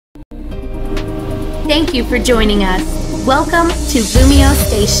Thank you for joining us. Welcome to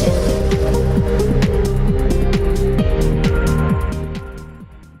LumioseStation.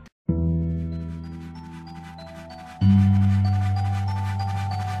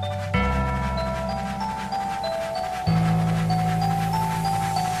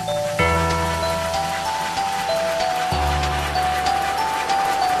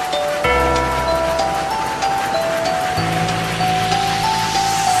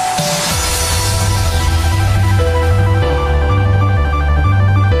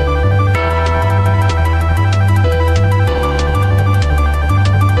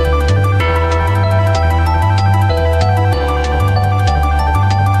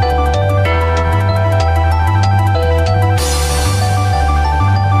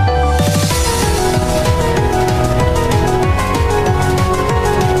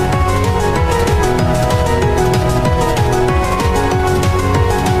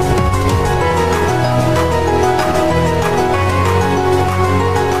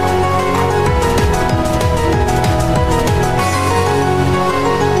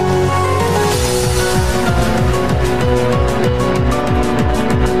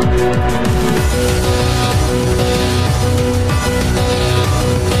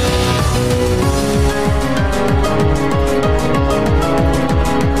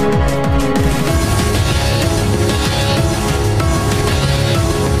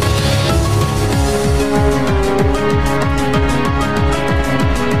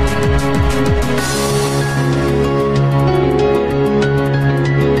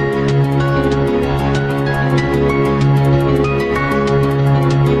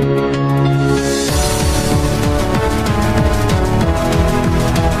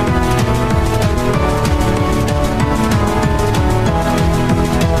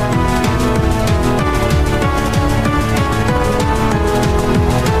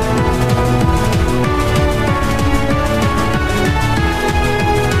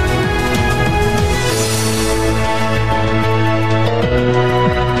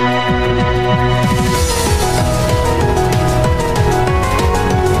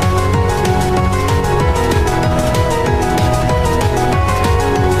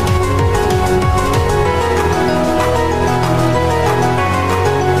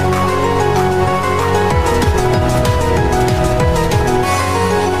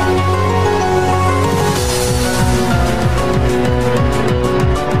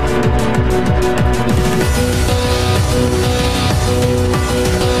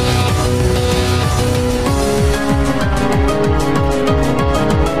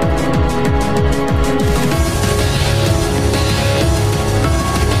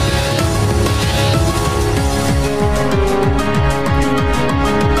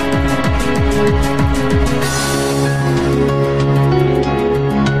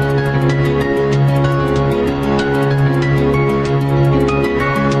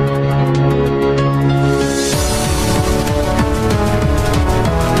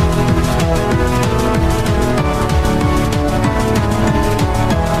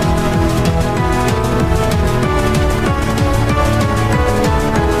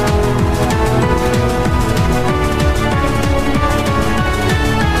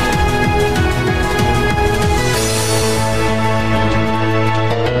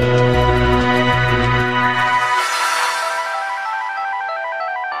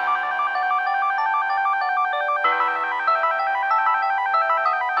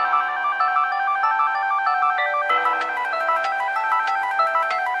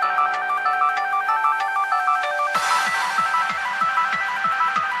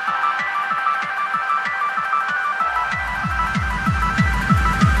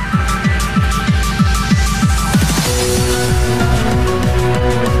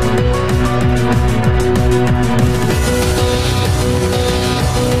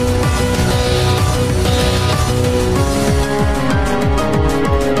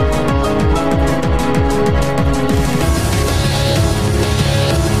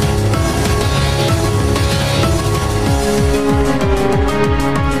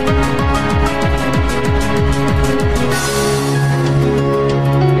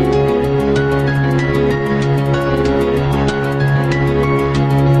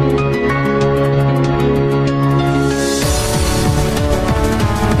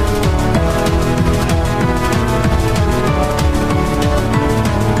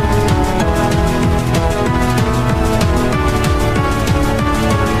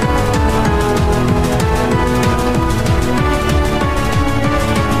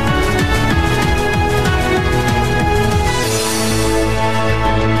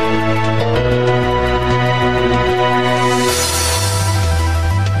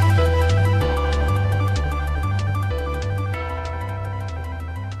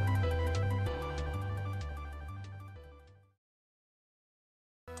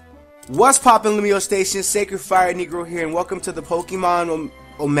 What's poppin', LumioseStation? Sacred Fire Negro here, and welcome to the Pokemon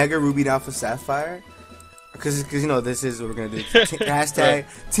Omega Ruby and Alpha Sapphire. Because you know, this is what we're gonna do. Hashtag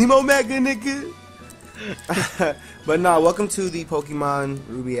Team Omega, nigga. But no, welcome to the Pokemon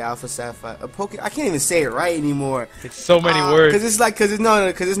Ruby Alpha Sapphire. I can't even say it right anymore. It's so many words. Because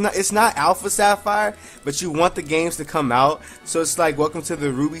it's not Alpha Sapphire, but you want the games to come out. So it's like, welcome to the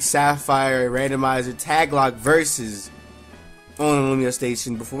Ruby Sapphire Randomizer Taglocke versus on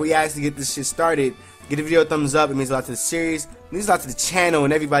LumioseStation. Before we actually get this shit started, give the video a thumbs up. It means a lot to the series. It means a lot to the channel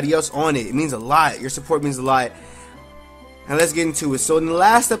and everybody else on it. It means a lot. Your support means a lot. And let's get into it. So in the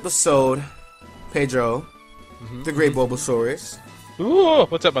last episode, Pedro, the great Bulbasaurus. Ooh,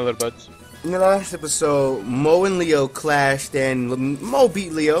 what's up, my little buds? In the last episode, Mo and Leo clashed, and Mo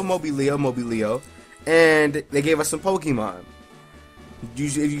beat Leo. Mo beat Leo. And they gave us some Pokemon.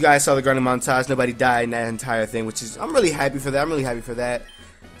 If you guys saw the grounding montage, nobody died in that entire thing, which is, I'm really happy for that.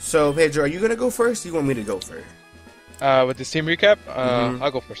 So, Pedro, are you gonna go first? Or you want me to go first? With this team recap,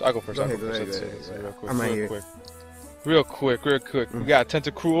 I'll go first. Go ahead. I'm right here. Real quick. We got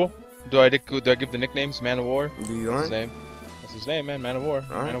Tentacruel. Do I give the nicknames? Man of War. Do you want? That's his name, man. Man of War.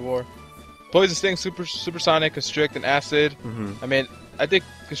 Right. Man of War. Poison Sting, Supersonic, Constrict, and Acid. I mean, I think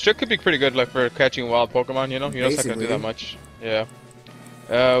Constrict could be pretty good, like for catching wild Pokemon. You know, it's not gonna do that much. Yeah.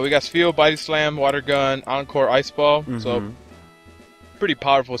 We got Sphere, Body Slam, Water Gun, Encore, Ice Ball. So pretty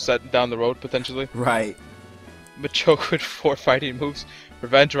powerful set down the road potentially. Right. Machoke with 4 fighting moves.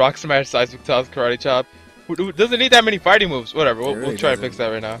 Revenge, Rock Smash, Seismic Toss, Karate Chop. Who doesn't need that many fighting moves? Whatever. We'll try to fix that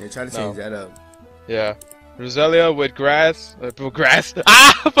right now. Yeah, try to change that up. Yeah. Roselia with Grass.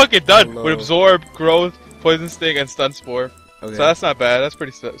 Fucking done. Hello. With Absorb, Growth, Poison Sting, and Stun Spore. Okay. So that's not bad. That's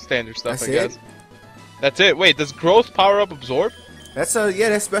pretty standard stuff, I guess. That's it. Wait, does Growth power up Absorb? That's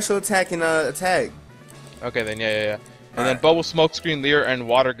that's special attack and attack. Okay, then yeah. And then Bubble, Smokescreen, Leer, and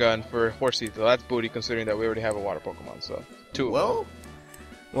Water Gun for Horsey. So that's booty, considering that we already have a water Pokemon. So 2 of them.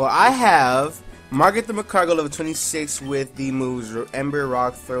 Well, I have Margaret the McCargo level 26 with the moves Ember,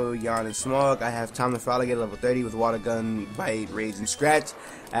 Rock, Throw, Yawn, and Smog. I have Tom the Froligator level 30 with Water Gun, Bite, Rage, and Scratch.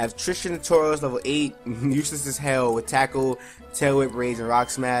 I have Tristan the Tauros level 8, useless as hell with Tackle, Tail Whip, Rage, and Rock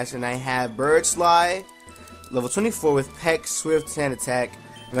Smash. And I have Bird Sly level 24 with Peck, Swift, Sand Attack.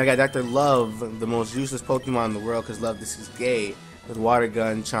 And I got Dr. Love, the most useless Pokemon in the world, because Love this is gay, with Water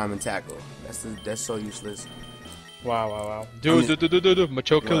Gun, Charm, and Tackle. That's so useless. Wow. Dude.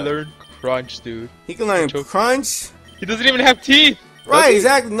 Machoke can learn Crunch, dude. He can learn Crunch? He doesn't even have teeth! Right,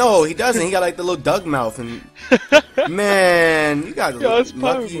 exactly. No, he doesn't. He got like the little Doug mouth. And man, you got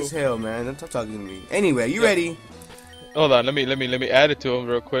lucky as hell, man. Don't talk talking to me. Anyway, you ready? Hold on, let me add it to him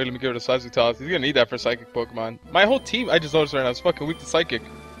real quick. Let me give it a Seismic Toss. He's gonna need that for Psychic Pokemon. My whole team, I just noticed right now, is fucking weak to Psychic.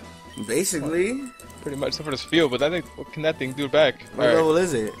 Basically. Pretty much, except for this field, but I think, what can that thing do back? What level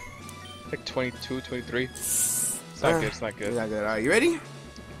is it? Like 22, 23. It's not good, it's not good. It's not good. Alright, you ready?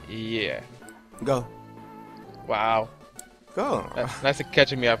 Yeah. Go. Wow. Go. Nice to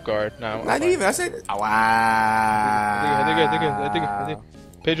catching me off guard. No, not even. I said. Wow. I think.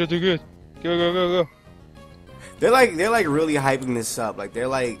 Pedro, do good. Go. They're like really hyping this up. Like they're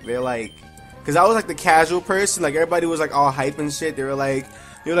like, because I was like the casual person. Like everybody was like all hype and shit. They were like,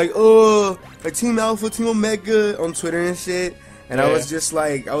 oh, like Team Alpha, Team Omega on Twitter and shit. And I was just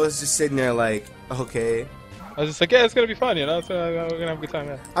sitting there like, okay. I was just like, yeah, it's gonna be fun, you know. We're gonna have a good time,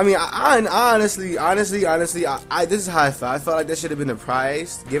 yeah. I mean, honestly, this is how I felt. I felt like that should have been a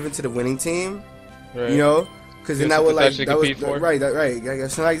prize given to the winning team, you know, because then that would like right. I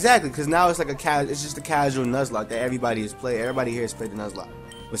guess so, exactly. Because now it's like it's just a casual Nuzlocke that everybody has played. Everybody here has played the Nuzlocke,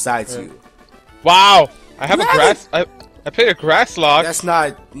 besides you. Wow, I have a grass. I played a Grasslock. That's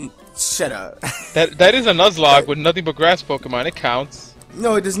not. Shut up. that is a Nuzlocke with nothing but grass Pokemon. It counts.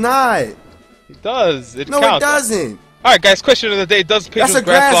 No, it does not. It does. It counts. No, it doesn't. All right, guys. Question of the day: does Pedro's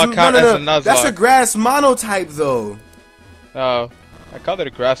Grasslock count as a Nuzlocke? That's a grass monotype, though. I called it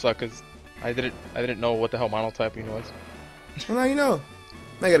a Grasslock because I didn't know what the hell monotyping was. Well, now you know.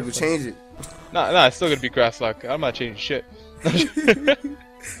 Now you gotta go change it. Nah, it's still gonna be Grasslock. I'm not changing shit.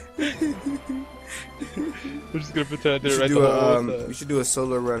 We're just gonna pretend I did it right the whole time. You should do a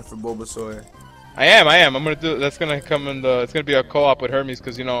solo run for Bulbasaur. I am. I'm gonna do. That's gonna come in the. It's gonna be a co-op with Hermes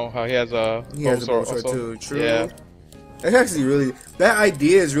because you know how he has a. He has a Bulbasaur too. True. Yeah. That's actually really. That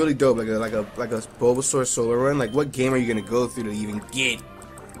idea is really dope. Like a Bulbasaur solo run. Like, what game are you gonna go through to even get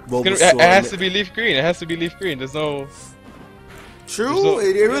Bulbasaur? It has to be Leaf Green. It has to be Leaf Green. There's no. True.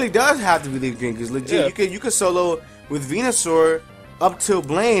 It really does have to be Leaf Green because legit, you could solo with Venusaur up till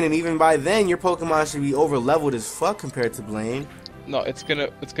Blaine, and even by then your Pokemon should be over leveled as fuck compared to Blaine. No, it's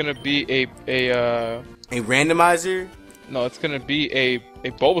gonna be a randomizer. No, it's gonna be a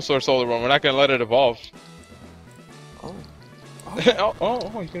Bulbasaur Solar One. We're not gonna let it evolve. Oh.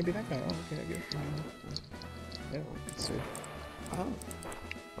 Oh, he's gonna be that guy. Oh, okay, I get it. Yeah, let's see. Oh.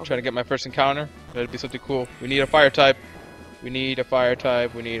 I'm trying to get my first encounter. That'd be something cool. We need a fire type. We need a fire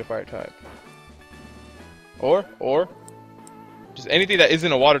type. We need a fire type. Or just anything that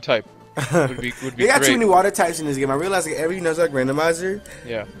isn't a water type would be They got great. too many water types in this game. I realize like every Nuzlocke randomizer,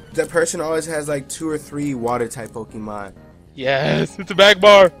 Yeah. that person always has like 2 or 3 water type Pokemon. Yes, it's a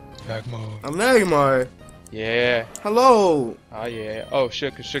Magmar. Magmar. I'm Magmar. Yeah. Hello. Oh yeah. Oh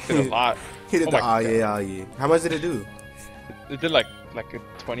shit, constricted a lot. He did Oh the my yeah. How much did it do? It did like a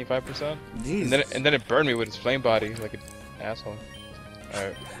 25%. Jesus. And then it burned me with its flame body like an asshole.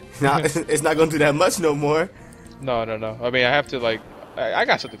 Alright. Now it's not gonna do that much no more. No. I mean, I have to like. I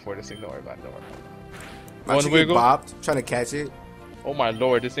got something for this thing. Don't worry about it. Don't worry about it. My One chicken wiggle. bopped, trying to catch it. Oh my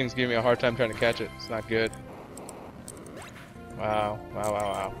lord, this thing's giving me a hard time trying to catch it. It's not good. Wow.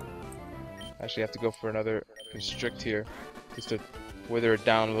 I actually have to go for another constrict here, just to wither it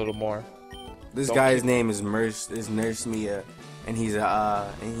down a little more. This guy's name is Nurse Mia, and he's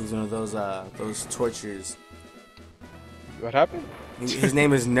one of those tortures. What happened? His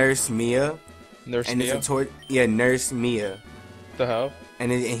name is Nurse Mia. Nurse and Mia? it's a Nurse Mia. What the hell?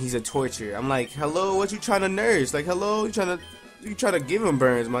 And he's a torture. I'm like, hello, what you trying to nurse? Like, hello, you trying to give him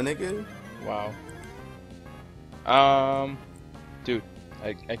burns, my nigga? Wow. Dude,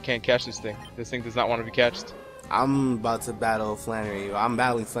 I can't catch this thing. This thing does not want to be catched. I'm about to battle Flannery. I'm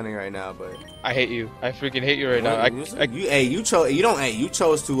battling Flannery right now, but I hate you. I freaking hate you right now. You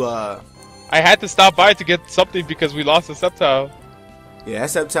chose to I had to stop by to get something because we lost a Sceptile. Yeah, that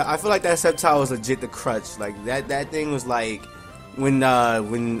Sceptile. I feel like that Sceptile was legit the crutch. Like that thing was like when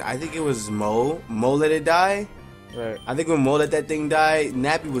I think it was Mo let it die. Right. I think when Mo let that thing die,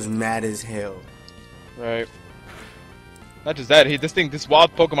 Nappy was mad as hell. Right. Not just that, this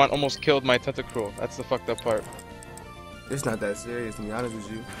wild Pokemon almost killed my Tentacruel. That's the fucked up part. It's not that serious, to be honest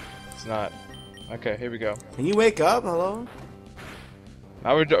with you. It's not. Okay, here we go. Can you wake up? Hello?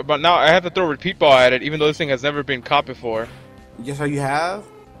 But now I have to throw a repeat ball at it, even though this thing has never been caught before. Guess how you have?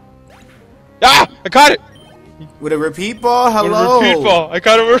 Ah! I caught it! With a repeat ball? Hello? With a repeat ball. I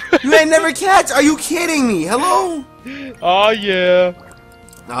caught it. You ain't never catch? Are you kidding me? Hello? Oh yeah.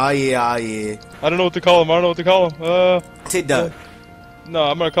 Oh yeah. I don't know what to call him. Tit Duck. No,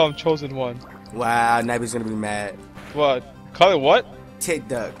 I'm gonna call him Chosen One. Wow, Nappy's gonna be mad. What? Call it what? Tit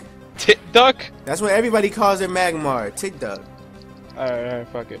Duck. Tit Duck? That's what everybody calls their Magmar. Tit Duck. Alright,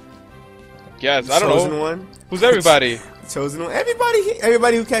 fuck it. Yes, I don't Chosen know. One? Who's everybody? Chosen One.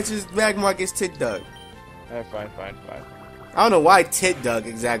 Everybody who catches Magmar gets Tit Duck. Fine. I don't know why Tit Duck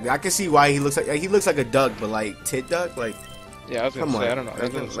exactly. I can see why he looks like a duck, but like Tit Duck, like. Yeah, I was gonna say, I don't know.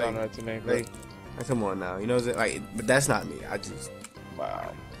 That doesn't like, sound right to me. But... Like, come on now, you know, like, but that's not me. I just.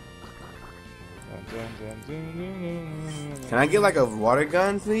 Wow. Can I get like a water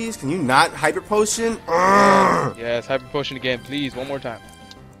gun, please? Can you not hyper potion? Yes, hyper potion again, please. One more time.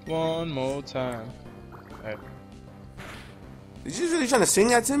 One more time. Alright. Is you really trying to sing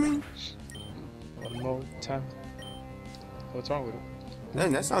that to me? One more time. What's wrong with it?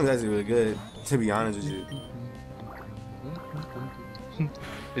 Man, that song's actually really good, to be honest with you.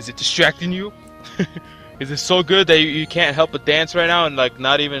 Is it distracting you? Is it so good that you can't help but dance right now and like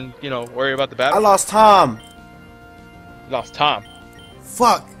not even, you know, worry about the battle? I lost Tom. You lost Tom.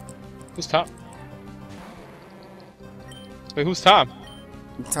 Fuck. Who's Tom? Wait, who's Tom?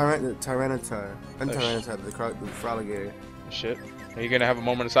 Tyranitar. I'm Tyranitar, the Froligator. Shit. Are you gonna have a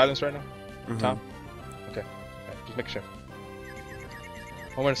moment of silence right now? Mm-hmm. Tom? Okay. Right, just make sure.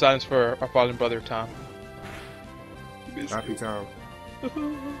 Moment of silence for our fallen brother, Tom. Happy Tom.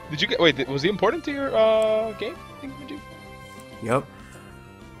 Did you get? Wait, was he important to your game? Yep.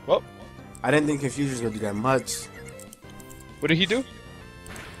 Well, I didn't think Confusion was gonna do that much. what did he do?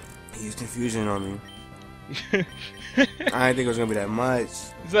 He used Confusion on me. I didn't think it was gonna be that much.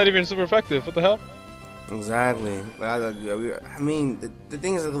 He's not even super effective. What the hell? Exactly. But I mean, the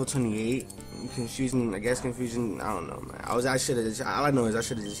thing is, at level 28, Confusion. I guess Confusion. I don't know, man. I should have. All I know is I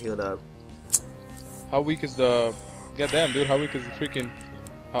should have just healed up. How weak is the? Goddamn, dude. How weak is the freaking?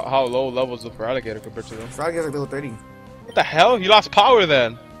 How low levels of Alligator compared to them? Alligator's like level 30. What the hell? You lost power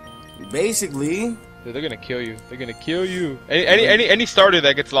then. Basically. Dude, they're gonna kill you. They're gonna kill you. Any starter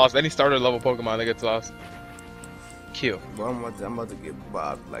that gets lost, any starter level Pokemon that gets lost, kill. Well, I'm about to get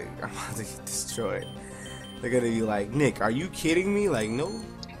bobbed. Like, I'm about to get destroyed. They're gonna be like, Nick, are you kidding me? Like, no.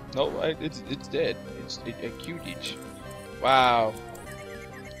 No, it's dead. It's a Q-Deech. Wow.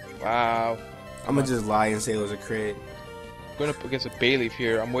 Wow. I'm gonna just lie and say it was a crit. going up against a Bayleaf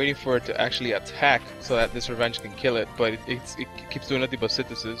here. I'm waiting for it to actually attack so that this Revenge can kill it, but it keeps doing nothing but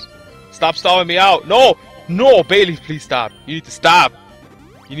synthesis. Stop stalling me out! No! No! Bayleaf, please stop! You need to stop!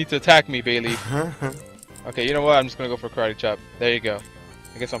 You need to attack me, Bayleaf. Okay, you know what? I'm just gonna go for Karate Chop. There you go.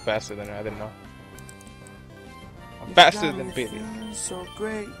 I guess I'm faster than her. I didn't know. I'm faster than Bayleaf. So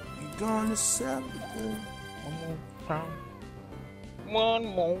great, you're gonna sell it. One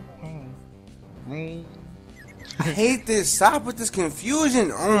more time. I hate this. Stop with this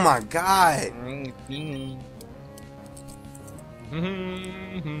confusion. Oh my god. I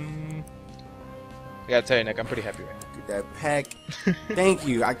gotta tell you, Nick, I'm pretty happy right now. Get that peck. Thank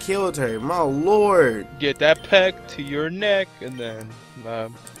you. I killed her. My lord. Get that peck to your neck, and then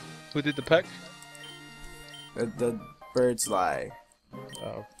who did the peck? The bird slide.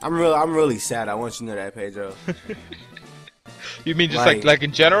 Oh. I'm really sad. I want you to know that, Pedro. You mean just like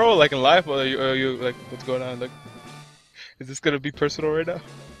in general, like in life, or are you like what's going on? Like, is this gonna be personal right now?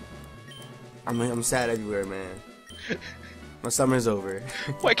 I mean, I'm sad everywhere, man. My summer's over.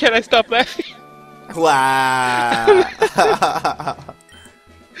 Why can't I stop laughing? Wow. I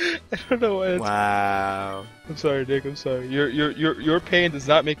don't know why. Wow. I'm sorry, Nick. I'm sorry. Your pain does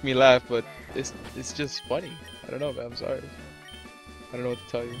not make me laugh, but it's just funny. I don't know, man. I'm sorry. I don't know what to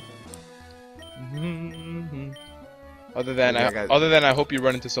tell you. Other than I hope you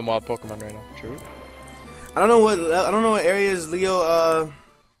run into some wild Pokemon right now. True. I don't know what areas Leo.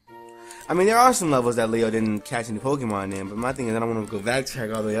 I mean, there are some levels that Leo didn't catch any Pokemon in, but my thing is I don't want to go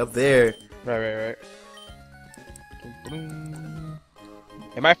backtrack all the way up there. Right.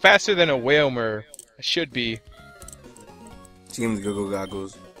 Am I faster than a Whalmer? I should be. Team the Google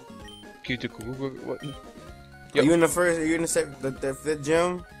goggles. What? Are you in the first? Are you in the fifth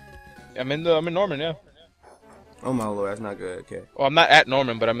gym? I'm in Norman, yeah. Oh my lord, that's not good. Okay. Well, I'm not at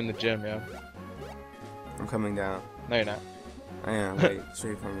Norman, but I'm in the gym, yeah. I'm coming down. No, you're not. I am. Wait,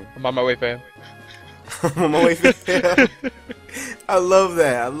 straight from me. I'm on my way, fam. I'm on my way, fam. I love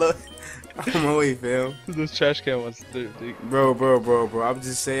that. I'm on my way, fam. Those trash can ones, Bro. I'm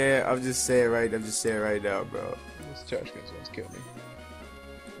just saying right now, bro. Those trash cans ones kill me.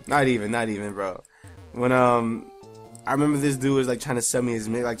 Not even, bro. When I remember this dude was like trying to sell me his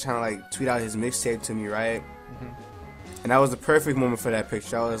trying to like tweet out his mixtape to me, right? And that was the perfect moment for that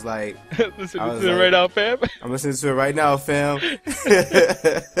picture. I was like, listen to it right now, fam. I'm listening to it right now, fam. Did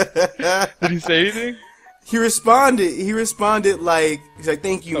he say anything? He responded like, he's like,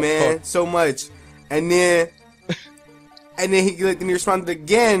 thank you, man, so much. And then he responded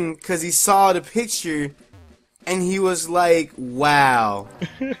again because he saw the picture, and he was like, wow.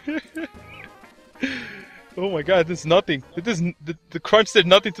 Oh my god, this is nothing. The crunch did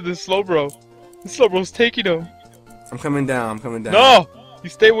nothing to this Slowbro. This Slowbro's taking him. I'm coming down. No! You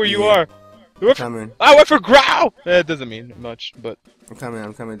stay where you are. Coming. I went for Growl! That doesn't mean much, but... I'm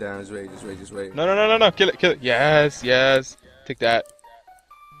coming down. Just wait. No. Kill it. Yes. Take that.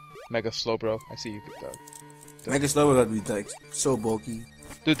 Mega Slowbro. I see you, big dog. Mega Slowbro gotta be like so bulky.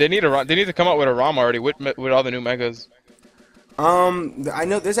 Dude, they need to come out with a ROM already with all the new Megas. I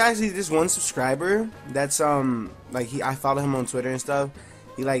know there's actually this one subscriber that's like I follow him on Twitter and stuff.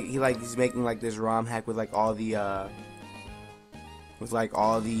 He's making like this ROM hack with like all the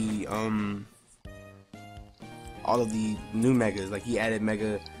all of the new Megas. Like he added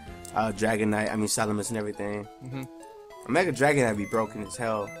Mega Dragonite, Salamis and everything. A Mega Dragonite be broken as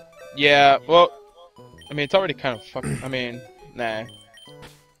hell. Yeah, well, I mean it's already kind of fucking. I mean, nah.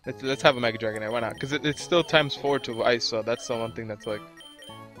 Let's have a Mega Dragonite. Why not? Because it's still ×4 to Ice, so that's the one thing that's like.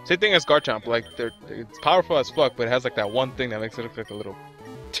 Same thing as Garchomp. Like it's powerful as fuck, but it has like that one thing that makes it look like a little.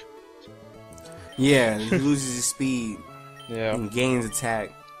 Yeah, he loses his speed. Yeah. And gains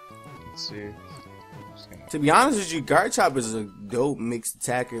attack. Let's see. To be honest with you, Garchomp is a dope mixed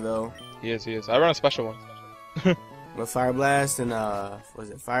attacker though. He is. I run a special one. With Fire Blast and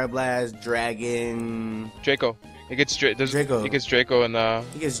Fire Blast, Dragon, Draco. He gets Draco. He gets Draco and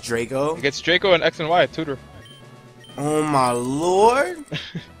He gets Draco. He gets Draco and X and Y tutor. Oh my lord!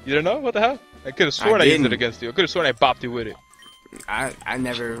 You don't know what the hell? I could have sworn I used it against you. I could have sworn I bopped you with it. I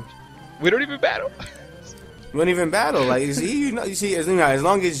never. We don't even battle. We don't even battle. Like you see, as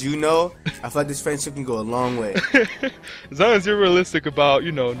long as you know, I feel like this friendship can go a long way. As long as you're realistic about,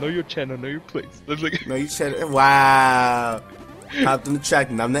 know your channel, know your place. Like... No, you said, wow. Hopped on the track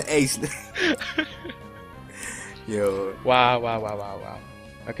and I'm the ace. Yo. Wow.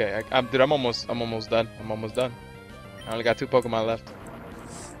 Okay, dude, I'm almost done. I only got 2 Pokemon left.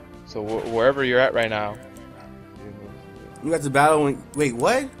 So wherever you're at right now. You got to battle when... Wait,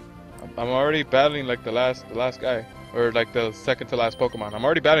 what? I'm already battling like the last guy, or like the second to last Pokemon. I'm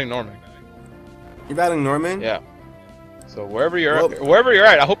already battling Norman. You're battling Norman? Yeah. So wherever you're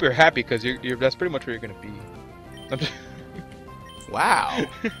at, I hope you're happy because that's pretty much where you're gonna be. Wow.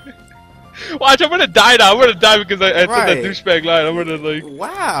 Watch, I'm gonna die now. I'm gonna die because I said that douchebag line. I'm gonna like.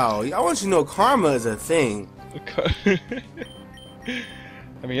 Wow, I want you to know karma is a thing. I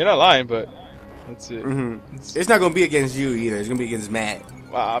mean, you're not lying, but that's it. It's not gonna be against you either. It's gonna be against Matt.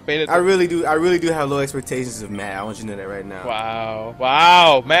 Wow, I really do have low expectations of Matt. I want you to know that right now.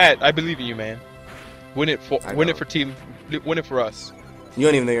 Wow, Matt, I believe in you, man. Win it for team. Win it for us. You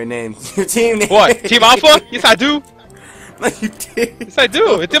don't even know your name. Your team name. What? Team Alpha? Yes, I do. No, you did. Yes, I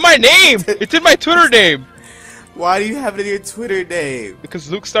do. It's in my name. It's in my Twitter name. Why do you have it in your Twitter name? Because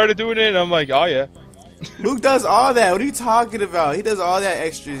Luke started doing it, and I'm like, oh yeah. Luke does all that. What are you talking about? He does all that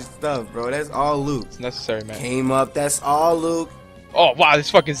extra stuff, bro. That's all Luke. It's necessary, man. Came up. That's all Luke. Oh wow, this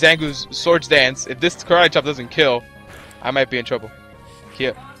fucking Zangoose swords dance. If this karate chop doesn't kill, I might be in trouble.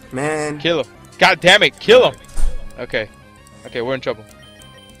 Kill. Man. Kill him. God damn it, kill him. Okay, we're in trouble.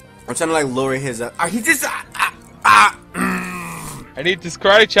 I'm trying to like lower his up. He just. I need this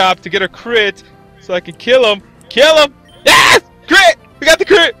karate chop to get a crit so I can kill him. Kill him! Yes! Crit! We got the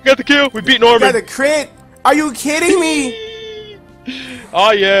crit! We got the kill! We beat Norman! We got the crit? Are you kidding me?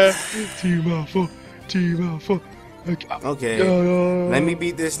 Oh yeah! Team Alpha! Team Alpha! Okay. Let me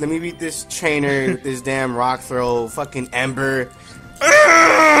beat this trainer with this damn rock throw. Fucking Ember.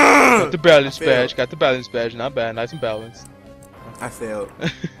 Got the balance badge. Got the balance badge. Not bad. Nice and balanced. I failed.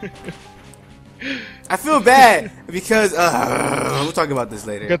 I feel bad because we'll talk about this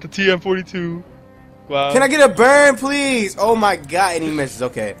later. Got the TM42. Wow. Can I get a burn, please? Oh my god! And he misses.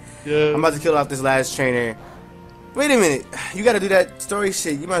 Okay. Yeah. I'm about to kill off this last trainer. Wait a minute. You gotta do that story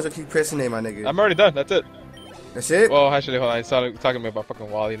shit. You might as well keep pressing it, my nigga. I'm already done. That's it. That's it? Well, actually, hold on. He's talking to me about fucking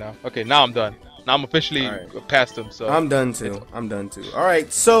Wally now. Okay, now I'm done. Now I'm officially past him. So I'm done too.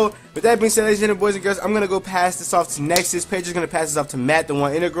 Alright, so with that being said, ladies and gentlemen, boys and girls, I'm gonna go pass this off to Nexus. Paige is gonna pass this off to Matt, the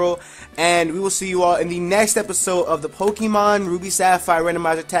one integral, and we will see you all in the next episode of the Pokemon Ruby Sapphire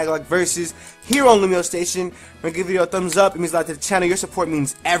Randomizer Taglocke versus here on LumioStation. I'm gonna give you a thumbs up. It means a lot to the channel. Your support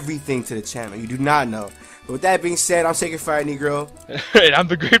means everything to the channel. You do not know. But with that being said, I'm Sacred Fire Negro. And I'm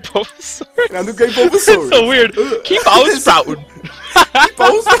the Great Bulbasaur. And I'm the Great Bulbasaur. So weird. Keep out sprouting.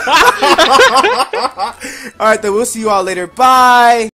 Alright, then we'll see you all later. Bye.